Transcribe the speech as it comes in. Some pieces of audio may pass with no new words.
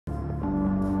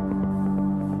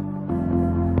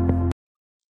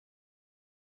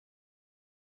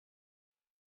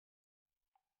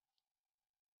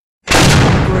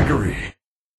Gregory,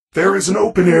 there is an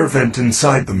open-air vent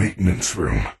inside the maintenance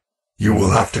room. You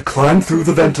will have to climb through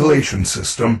the ventilation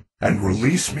system and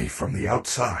release me from the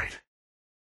outside.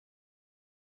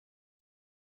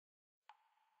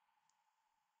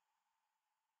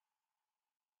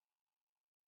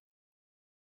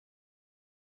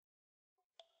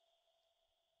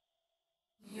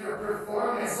 Your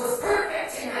performance was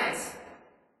perfect tonight.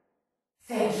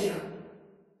 Thank you.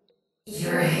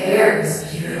 Your hair is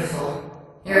beautiful.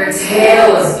 Your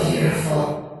tail is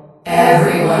beautiful.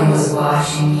 Everyone was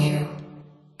watching you.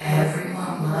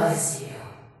 Everyone loves you.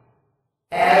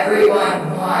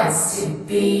 Everyone wants to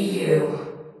be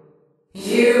you.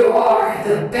 You are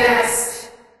the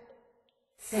best.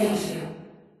 Thank you.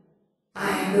 I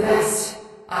am the best.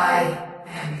 I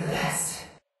am the best.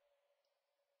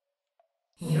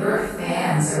 Your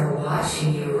fans are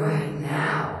watching you right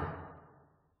now.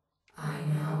 I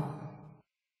know.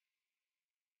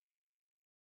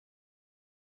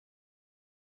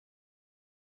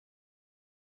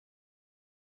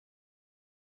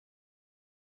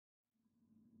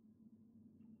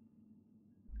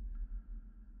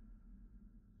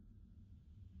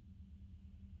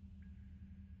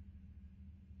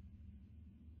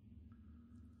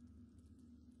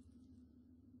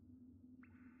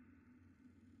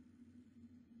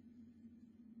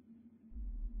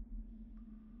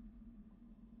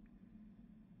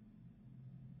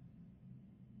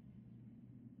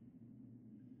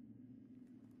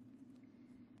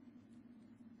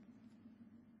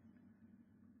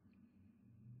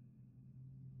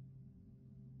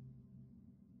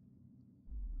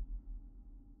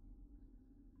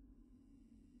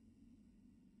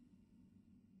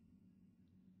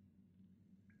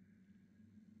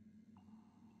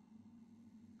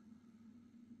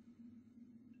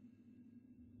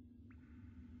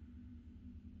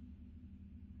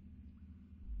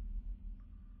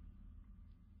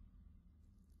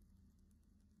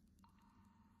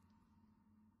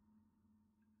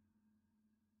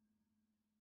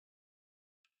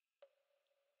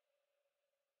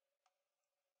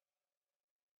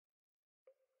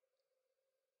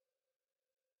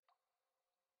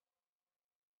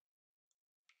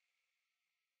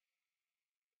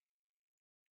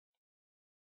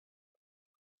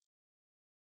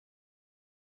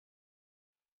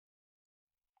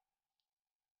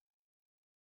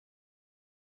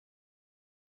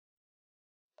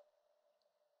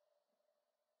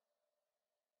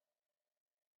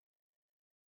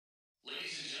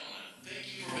 Ladies and gentlemen, thank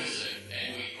you for visiting,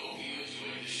 and we hope you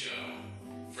enjoyed the show.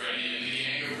 Freddie and the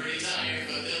gang are pretty tired,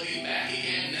 but they'll be back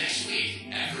again next week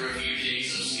after a few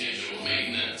days of scheduled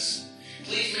maintenance.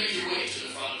 Please make your way to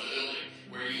the front of the building,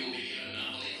 where you will be given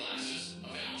novelty classes,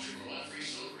 a voucher for one free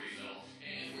soda refill,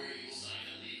 and where you will sign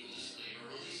a legal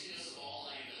disclaimer releasing us of all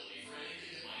liability for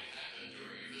anything that might happen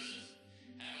during your visit.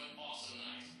 Have an awesome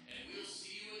night, and we'll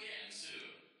see you again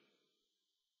soon.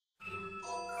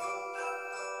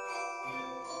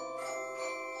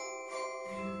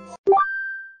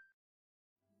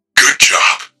 Good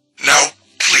job. Now,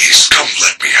 please come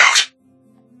let me out.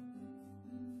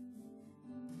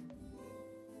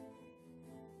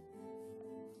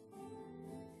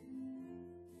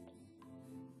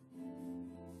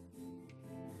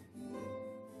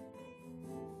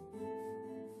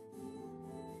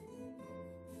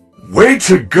 Way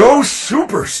to go,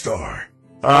 superstar!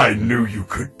 I knew you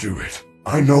could do it.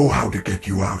 I know how to get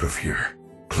you out of here.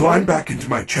 Climb back into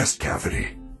my chest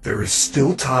cavity. There is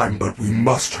still time, but we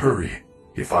must hurry.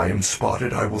 If I am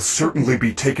spotted, I will certainly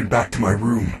be taken back to my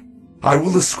room. I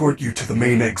will escort you to the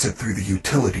main exit through the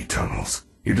utility tunnels.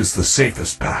 It is the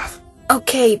safest path.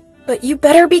 Okay, but you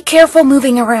better be careful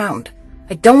moving around.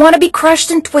 I don't want to be crushed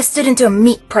and twisted into a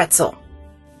meat pretzel.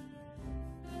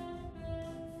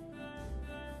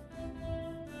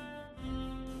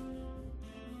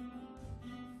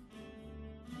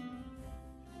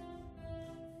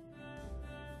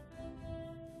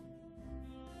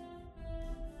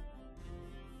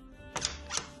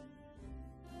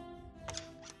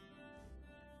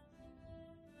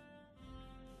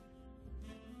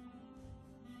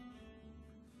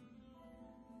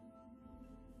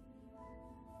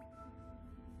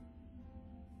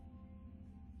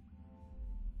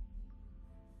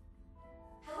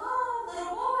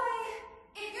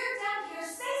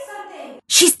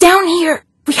 She's down here!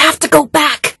 We have to go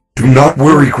back! Do not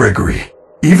worry, Gregory.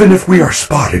 Even if we are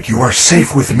spotted, you are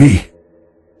safe with me.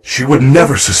 She would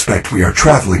never suspect we are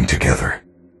traveling together.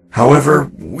 However,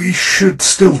 we should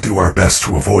still do our best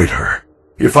to avoid her.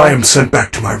 If I am sent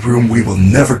back to my room, we will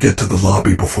never get to the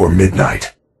lobby before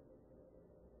midnight.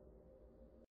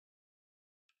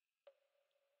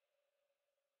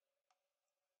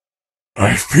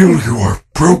 I feel you are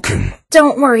broken.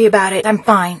 Don't worry about it, I'm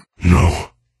fine. No,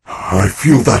 I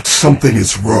feel that something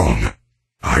is wrong.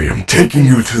 I am taking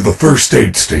you to the first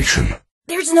aid station.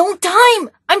 There's no time!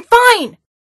 I'm fine!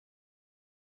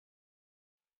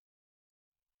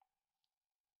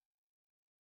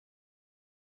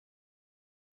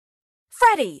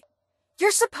 Freddy!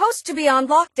 You're supposed to be on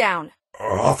lockdown.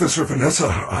 Officer Vanessa,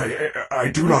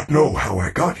 I do not know how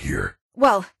I got here.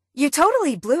 Well, you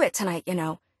totally blew it tonight, you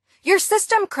know. Your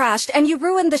system crashed and you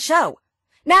ruined the show.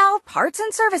 Now, parts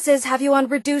and services have you on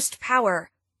reduced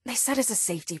power. They said as a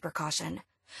safety precaution.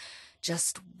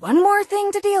 Just one more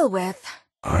thing to deal with.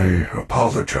 I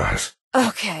apologize.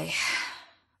 Okay.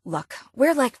 Look,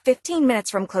 we're like 15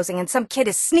 minutes from closing and some kid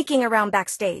is sneaking around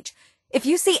backstage. If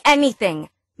you see anything,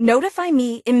 notify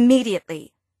me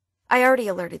immediately. I already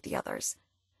alerted the others.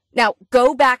 Now,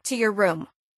 go back to your room.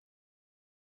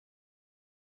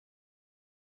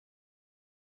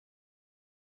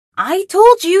 I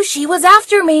told you she was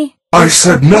after me. I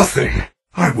said nothing.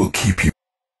 I will keep you.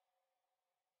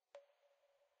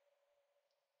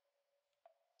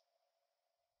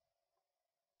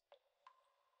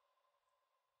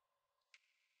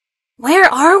 Where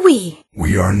are we?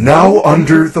 We are now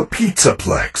under the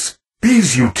Pizzaplex.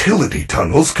 These utility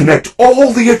tunnels connect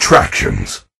all the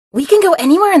attractions. We can go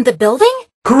anywhere in the building?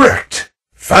 Correct.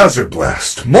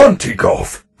 Fazerblast, Monte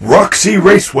Golf, Roxy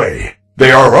Raceway.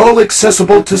 They are all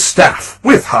accessible to staff,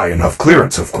 with high enough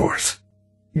clearance, of course.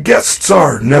 Guests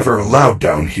are never allowed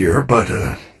down here,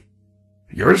 but,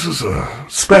 yours is a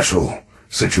special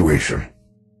situation.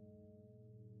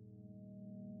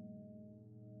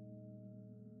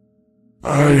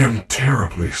 I am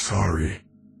terribly sorry.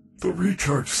 The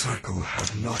recharge cycle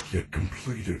had not yet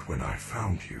completed when I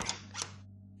found you.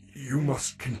 You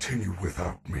must continue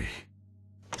without me.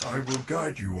 I will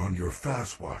guide you on your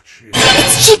fast watch.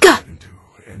 It's Chica!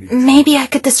 Maybe I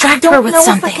could distract her with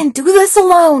something. I don't know if I can do this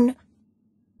alone.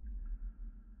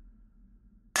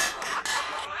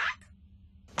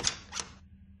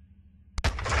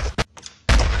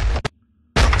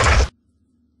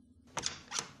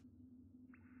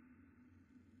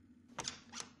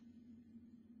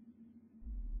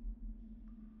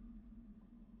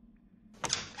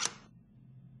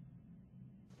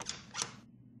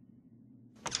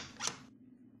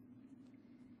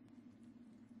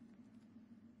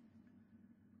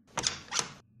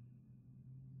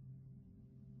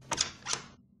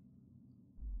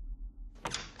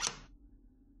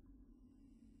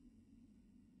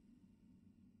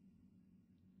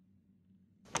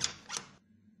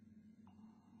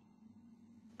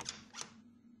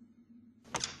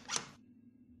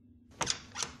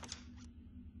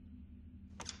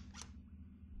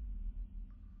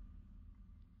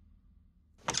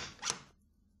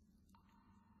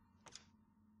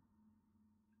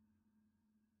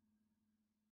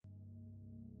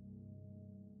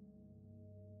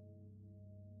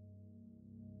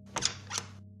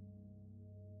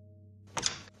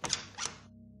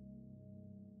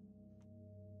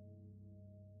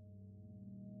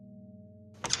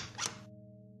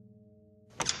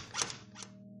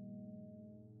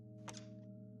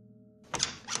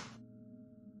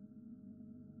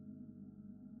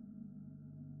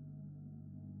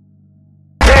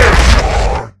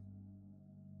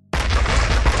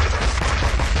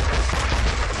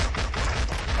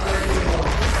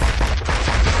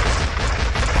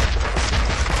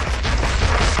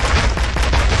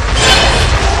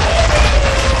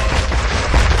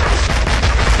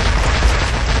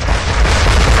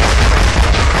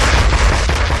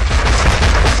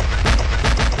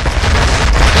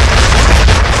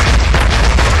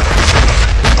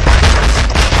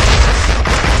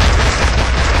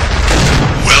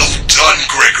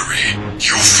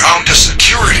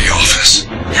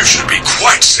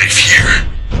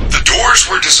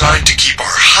 Designed to keep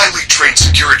our highly trained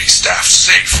security staff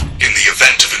safe in the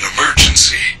event of an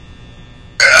emergency.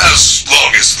 As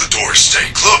long as the doors stay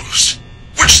closed,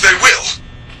 which they will,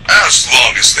 as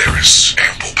long as there is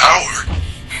ample power.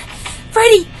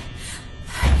 Freddy!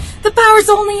 The power's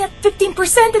only at 15%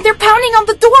 and they're pounding on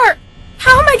the door!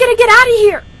 How am I gonna get out of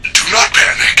here? Do not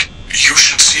panic. You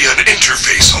should see an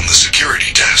interface on the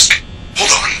security desk.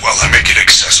 Hold on while I make it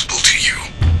accessible to you.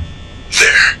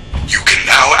 There. You can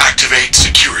now activate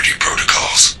security